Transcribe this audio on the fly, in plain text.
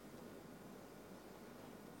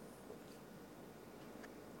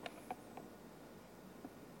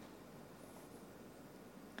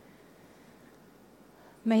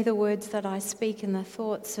May the words that I speak and the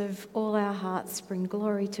thoughts of all our hearts bring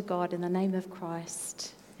glory to God in the name of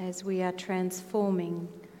Christ as we are transformed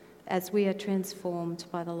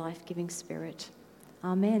by the life-giving Spirit.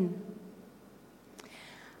 Amen.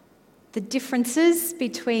 The differences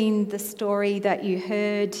between the story that you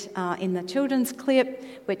heard in the children's clip,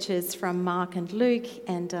 which is from Mark and Luke,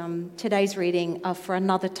 and today's reading are for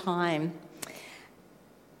another time.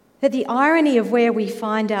 But the irony of where we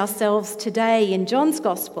find ourselves today in John's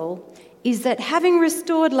Gospel is that having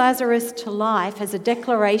restored Lazarus to life as a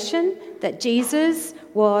declaration that Jesus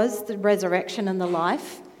was the resurrection and the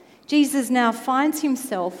life, Jesus now finds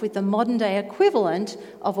himself with the modern-day equivalent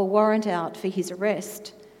of a warrant out for his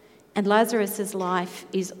arrest, and Lazarus' life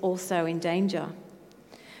is also in danger.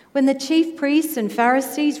 When the chief priests and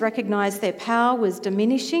Pharisees recognised their power was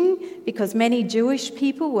diminishing because many Jewish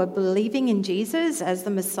people were believing in Jesus as the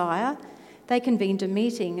Messiah, they convened a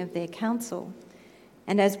meeting of their council.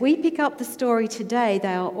 And as we pick up the story today,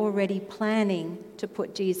 they are already planning to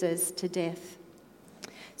put Jesus to death.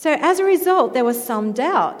 So as a result, there was some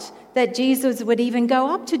doubt that Jesus would even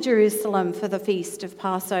go up to Jerusalem for the feast of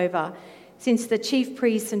Passover, since the chief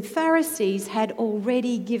priests and Pharisees had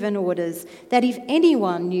already given orders that if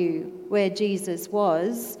anyone knew where Jesus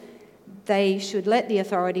was, they should let the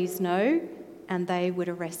authorities know and they would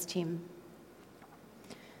arrest him.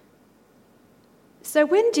 So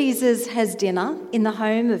when Jesus has dinner in the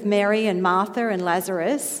home of Mary and Martha and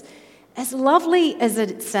Lazarus, as lovely as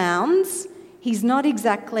it sounds, he's not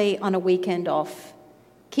exactly on a weekend off,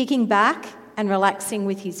 kicking back and relaxing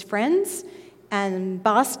with his friends and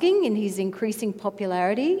basking in his increasing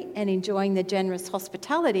popularity and enjoying the generous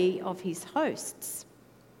hospitality of his hosts.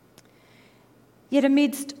 Yet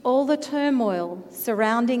amidst all the turmoil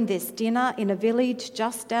surrounding this dinner in a village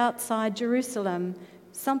just outside Jerusalem,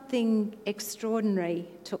 something extraordinary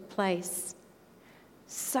took place.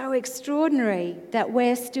 So extraordinary that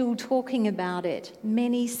we're still talking about it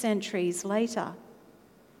many centuries later.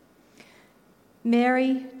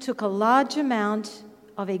 Mary took a large amount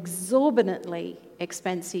of exorbitantly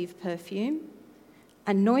expensive perfume,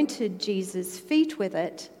 anointed Jesus' feet with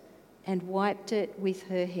it, and wiped it with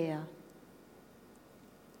her hair.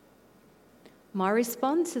 My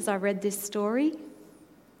response as I read this story,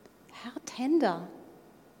 how tender.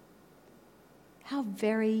 How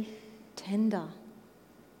very tender.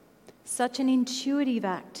 Such an intuitive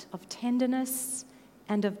act of tenderness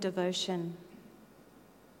and of devotion.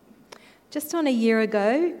 Just on a year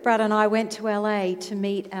ago, Brad and I went to LA to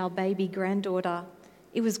meet our baby granddaughter.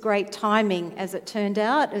 It was great timing, as it turned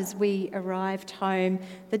out, as we arrived home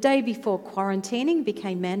the day before quarantining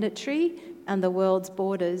became mandatory and the world's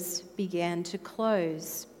borders began to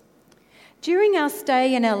close. During our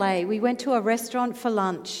stay in LA, we went to a restaurant for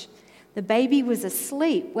lunch. The baby was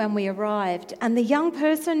asleep when we arrived, and the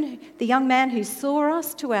young man who saw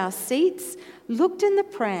us to our seats looked in the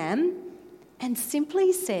pram and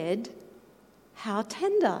simply said, "How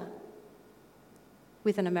tender,"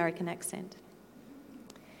 with an American accent.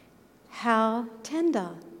 How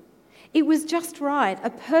tender. It was just right, a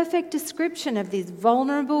perfect description of this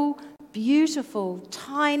vulnerable, beautiful,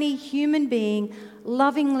 tiny human being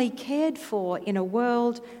lovingly cared for in a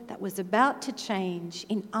world that was about to change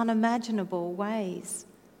in unimaginable ways.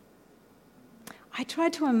 I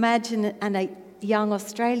tried to imagine a young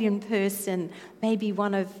Australian person, maybe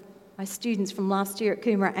one of my students from last year at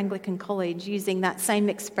Coomera Anglican College, using that same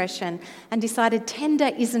expression, and decided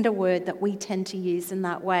tender isn't a word that we tend to use in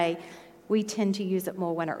that way. We tend to use it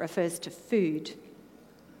more when it refers to food.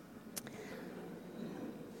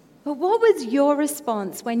 But what was your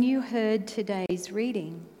response when you heard today's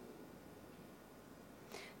reading?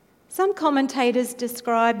 Some commentators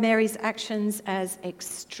describe Mary's actions as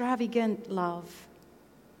extravagant love.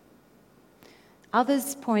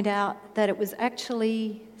 Others point out that it was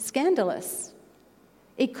actually scandalous.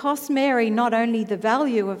 It cost Mary not only the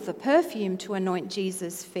value of the perfume to anoint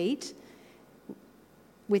Jesus' feet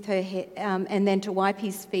with her hair, and then to wipe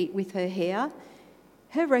his feet with her hair,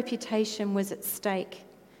 her reputation was at stake.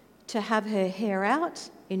 To have her hair out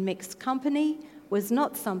in mixed company was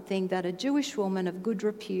not something that a Jewish woman of good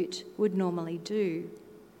repute would normally do.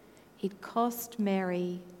 It cost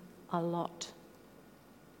Mary a lot.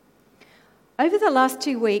 Over the last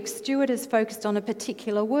 2 weeks, Stuart has focused on a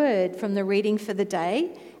particular word from the reading for the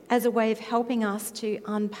day as a way of helping us to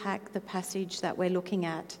unpack the passage that we're looking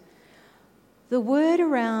at. The word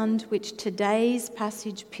around which today's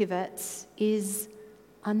passage pivots is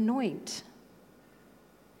anoint.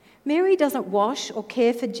 Mary doesn't wash or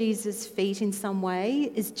care for Jesus' feet in some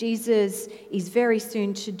way, as Jesus is very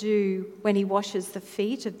soon to do when he washes the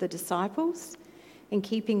feet of the disciples. in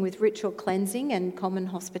keeping with ritual cleansing and common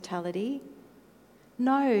hospitality.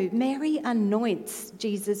 No, Mary anoints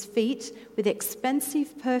Jesus' feet with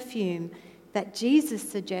expensive perfume that Jesus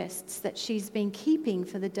suggests that she's been keeping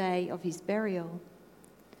for the day of his burial.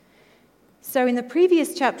 So in the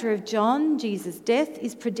previous chapter of John, Jesus' death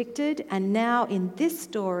is predicted, and now in this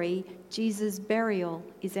story, Jesus' burial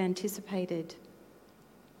is anticipated.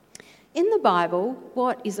 In the Bible,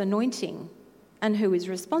 what is anointing and who is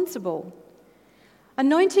responsible?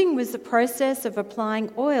 Anointing was the process of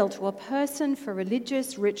applying oil to a person for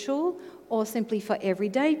religious ritual or simply for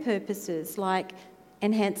everyday purposes like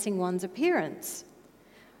enhancing one's appearance.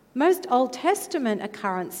 Most Old Testament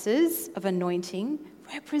occurrences of anointing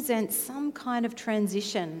represent some kind of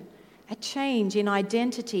transition, a change in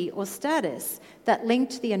identity or status that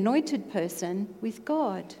linked the anointed person with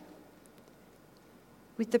God,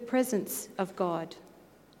 with the presence of God.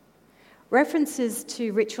 References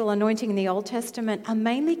to ritual anointing in the Old Testament are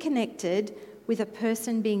mainly connected with a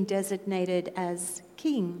person being designated as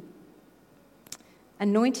king.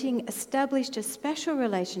 Anointing established a special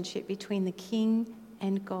relationship between the king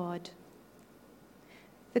and God.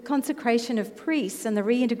 The consecration of priests and the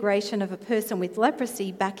reintegration of a person with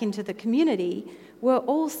leprosy back into the community were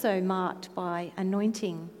also marked by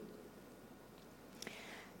anointing.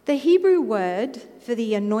 The Hebrew word for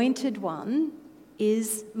the anointed one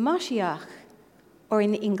is Mashiach, or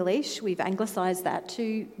in English, we've anglicised that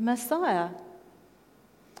to Messiah.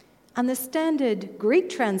 And the standard Greek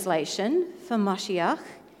translation for Mashiach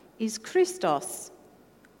is Christos,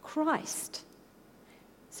 Christ.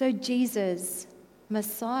 So Jesus,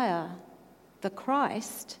 Messiah, the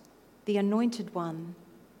Christ, the anointed one.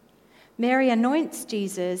 Mary anoints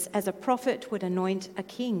Jesus as a prophet would anoint a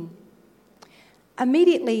king.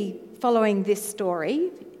 Immediately following this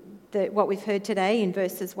story, what we've heard today in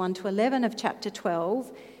verses 1 to 11 of chapter 12,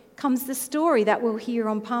 comes the story that we'll hear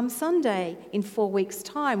on Palm Sunday in 4 weeks'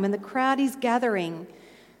 time when the crowd is gathering.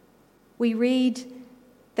 We read,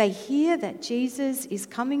 "They hear that Jesus is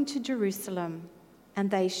coming to Jerusalem, and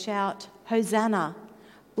they shout, 'Hosanna!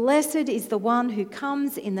 Blessed is the one who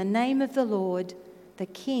comes in the name of the Lord, the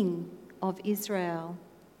King of Israel.'"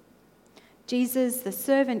 Jesus, the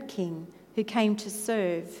servant king, who came to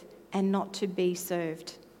serve and not to be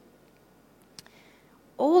served.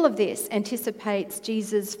 All of this anticipates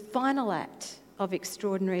Jesus' final act of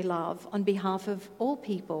extraordinary love on behalf of all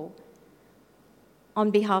people,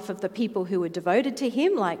 on behalf of the people who were devoted to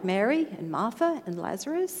him, like Mary and Martha and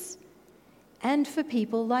Lazarus, and for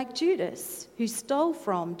people like Judas, who stole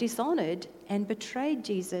from, dishonoured, and betrayed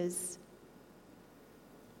Jesus.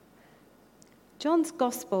 John's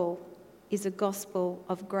gospel is a gospel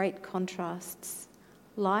of great contrasts: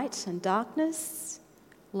 light and darkness,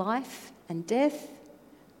 life and death,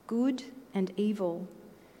 good and evil.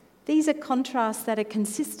 These are contrasts that are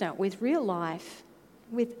consistent with real life,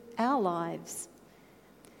 with our lives.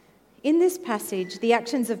 In this passage, the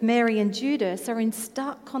actions of Mary and Judas are in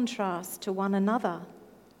stark contrast to one another.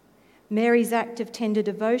 Mary's act of tender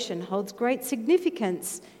devotion holds great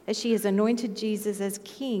significance as she has anointed Jesus as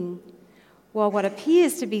king, while what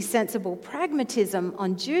appears to be sensible pragmatism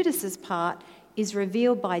on Judas's part is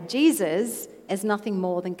revealed by Jesus as nothing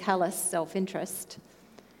more than callous self-interest.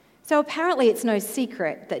 So apparently it's no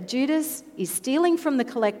secret that Judas is stealing from the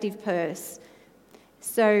collective purse,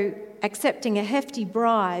 so accepting a hefty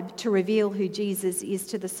bribe to reveal who Jesus is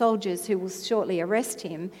to the soldiers who will shortly arrest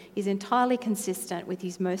him is entirely consistent with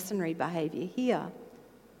his mercenary behaviour here.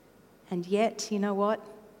 And yet, you know what?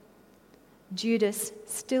 Judas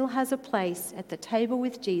still has a place at the table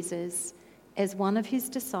with Jesus as one of his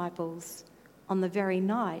disciples on the very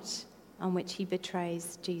night on which he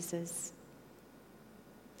betrays Jesus.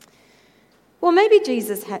 Well, maybe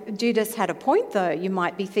Judas had a point, though, you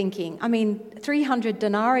might be thinking. 300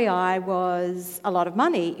 denarii was a lot of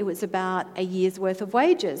money. It was about a year's worth of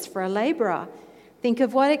wages for a labourer. Think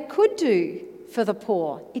of what it could do for the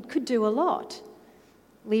poor. It could do a lot,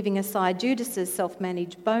 leaving aside Judas's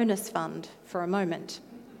self-managed bonus fund for a moment.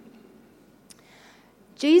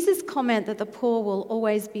 Jesus' comment that the poor will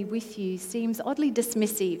always be with you seems oddly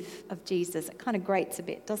dismissive of Jesus. It kind of grates a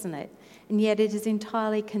bit, doesn't it? And yet it is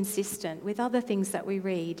entirely consistent with other things that we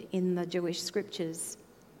read in the Jewish scriptures.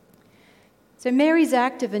 So Mary's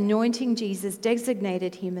act of anointing Jesus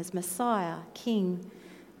designated him as Messiah, King.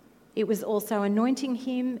 It was also anointing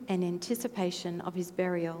him in anticipation of his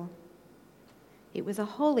burial. It was a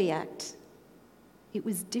holy act. It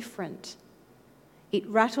was different. It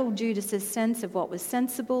rattled Judas's sense of what was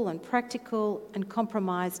sensible and practical and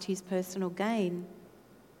compromised his personal gain.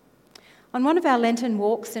 On one of our Lenten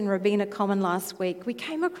walks in Robina Common last week, we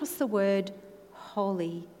came across the word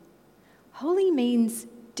holy. Holy means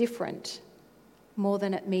different more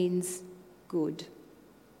than it means good.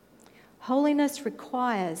 Holiness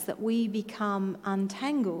requires that we become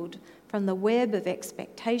untangled from the web of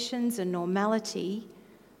expectations and normality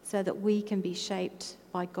so that we can be shaped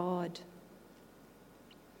by God.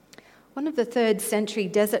 One of the 3rd century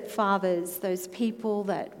desert fathers, those people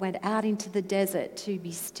that went out into the desert to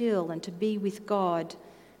be still and to be with God,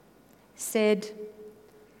 said,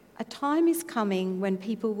 "A time is coming when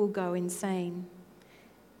people will go insane.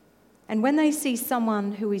 And when they see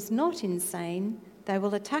someone who is not insane, they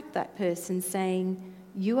will attack that person saying,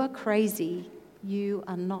 'You are crazy, you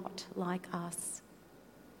are not like us.'"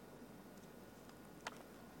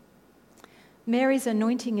 Mary's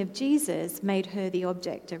anointing of Jesus made her the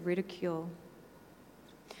object of ridicule.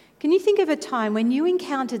 Can you think of a time when you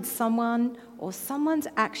encountered someone or someone's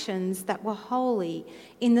actions that were holy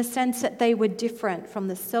in the sense that they were different from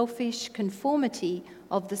the selfish conformity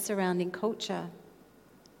of the surrounding culture?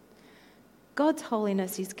 God's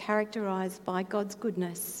holiness is characterized by God's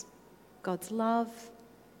goodness, God's love,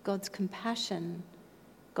 God's compassion,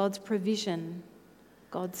 God's provision,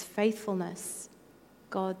 God's faithfulness,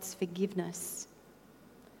 God's forgiveness.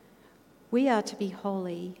 We are to be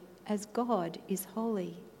holy as God is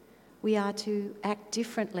holy. We are to act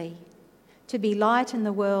differently, to be light in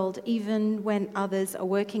the world even when others are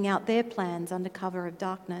working out their plans under cover of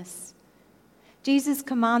darkness. Jesus'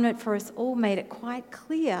 commandment for us all made it quite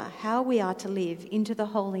clear how we are to live into the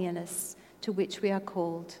holiness to which we are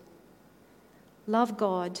called. Love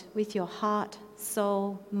God with your heart,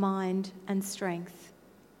 soul, mind, and strength,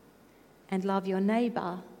 and love your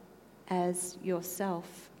neighbour as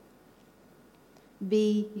yourself.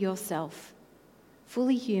 Be yourself,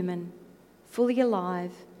 fully human, fully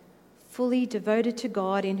alive, fully devoted to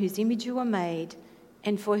God in whose image you are made,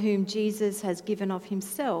 and for whom Jesus has given of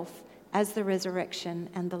himself as the resurrection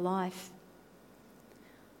and the life.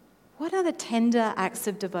 What are the tender acts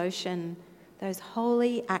of devotion, those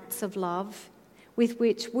holy acts of love, with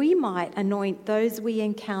which we might anoint those we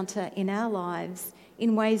encounter in our lives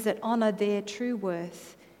in ways that honour their true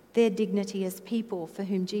worth, their dignity as people for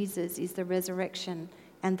whom Jesus is the resurrection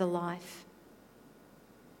and the life?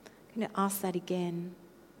 I'm going to ask that again.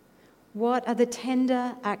 What are the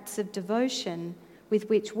tender acts of devotion with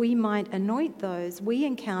which we might anoint those we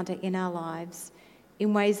encounter in our lives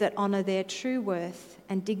in ways that honour their true worth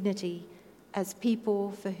and dignity as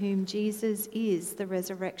people for whom Jesus is the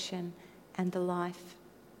resurrection and the life?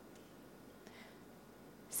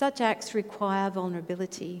 Such acts require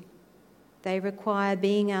vulnerability. They require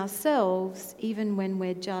being ourselves even when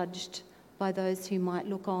we're judged by those who might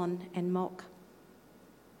look on and mock.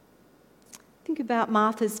 Think about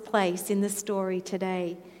Martha's place in the story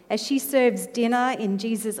today. As she serves dinner in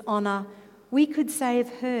Jesus' honour, we could say of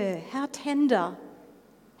her, how tender,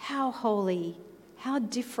 how holy, how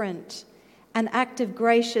different, an act of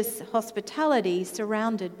gracious hospitality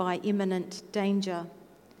surrounded by imminent danger.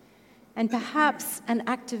 And perhaps an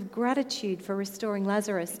act of gratitude for restoring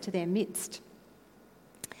Lazarus to their midst.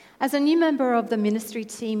 As a new member of the ministry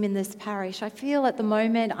team in this parish, I feel at the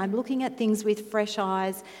moment I'm looking at things with fresh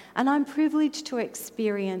eyes, and I'm privileged to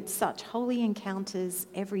experience such holy encounters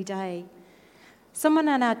every day. Someone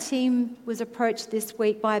on our team was approached this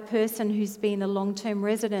week by a person who's been a long-term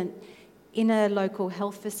resident in a local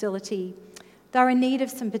health facility. They're in need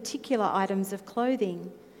of some particular items of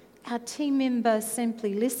clothing. Our team member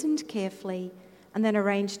simply listened carefully and then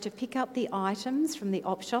arranged to pick up the items from the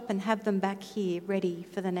op shop and have them back here ready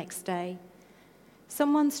for the next day.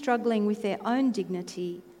 Someone struggling with their own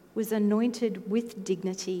dignity was anointed with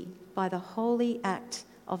dignity by the holy act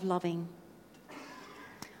of loving.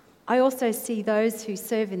 I also see those who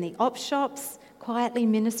serve in the op shops quietly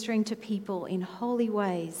ministering to people in holy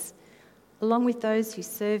ways, along with those who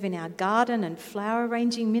serve in our garden and flower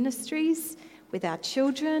arranging ministries, with our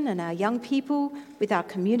children and our young people, with our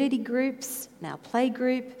community groups and our play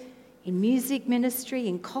group, in music ministry,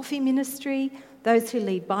 in coffee ministry, those who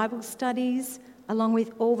lead Bible studies, along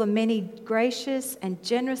with all the many gracious and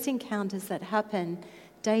generous encounters that happen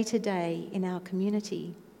day to day in our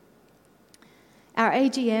community. Our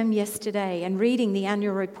AGM yesterday and reading the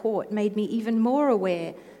annual report made me even more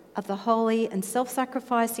aware of the holy and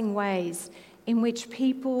self-sacrificing ways in which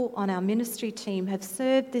people on our ministry team have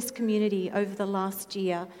served this community over the last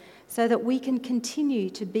year so that we can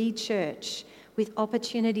continue to be church with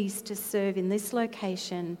opportunities to serve in this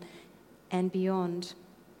location and beyond.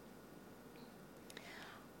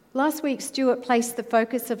 Last week, Stuart placed the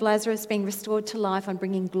focus of Lazarus being restored to life on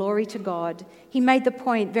bringing glory to God. He made the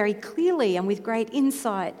point very clearly and with great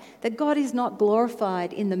insight that God is not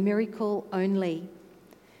glorified in the miracle only.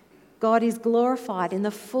 God is glorified in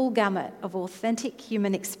the full gamut of authentic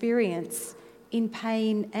human experience, in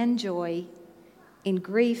pain and joy, in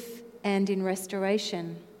grief and in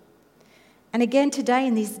restoration. And again today,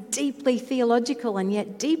 in this deeply theological and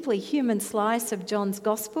yet deeply human slice of John's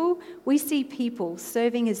Gospel, we see people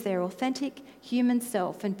serving as their authentic human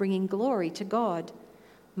self and bringing glory to God.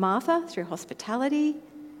 Martha through hospitality,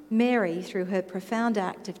 Mary through her profound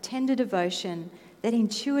act of tender devotion that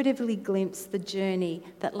intuitively glimpsed the journey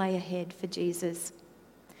that lay ahead for Jesus.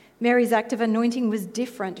 Mary's act of anointing was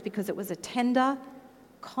different because it was a tender,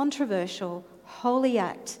 controversial, holy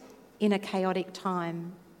act in a chaotic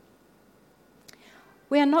time.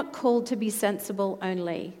 We are not called to be sensible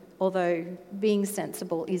only, although being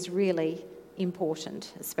sensible is really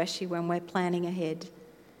important, especially when we're planning ahead.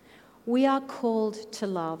 We are called to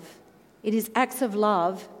love. It is acts of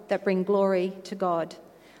love that bring glory to God.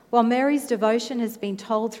 While Mary's devotion has been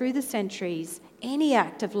told through the centuries, any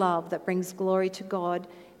act of love that brings glory to God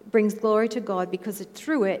because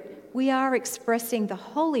through it we are expressing the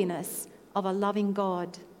holiness of a loving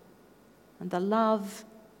God and the love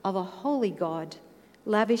of a holy God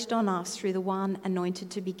lavished on us through the one anointed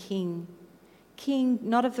to be king. King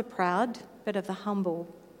not of the proud, but of the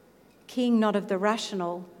humble. King not of the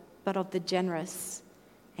rational, but of the generous.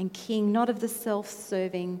 And king not of the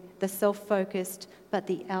self-serving, the self-focused, but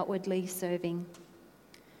the outwardly serving.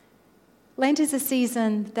 Lent is a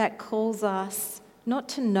season that calls us not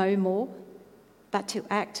to know more, but to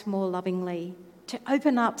act more lovingly, to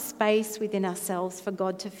open up space within ourselves for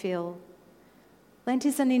God to fill. Lent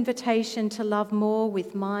is an invitation to love more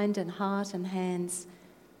with mind and heart and hands.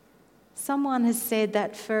 Someone has said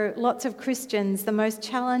that for lots of Christians, the most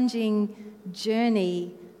challenging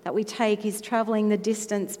journey that we take is travelling the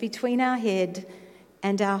distance between our head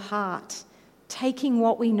and our heart, taking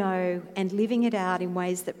what we know and living it out in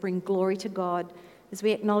ways that bring glory to God as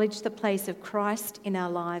we acknowledge the place of Christ in our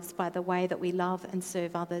lives by the way that we love and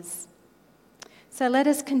serve others. So let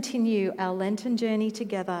us continue our Lenten journey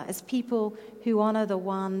together as people who honour the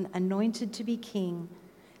one anointed to be King,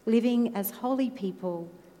 living as holy people,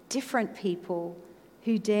 different people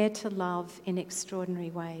who dare to love in extraordinary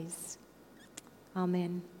ways.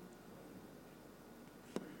 Amen.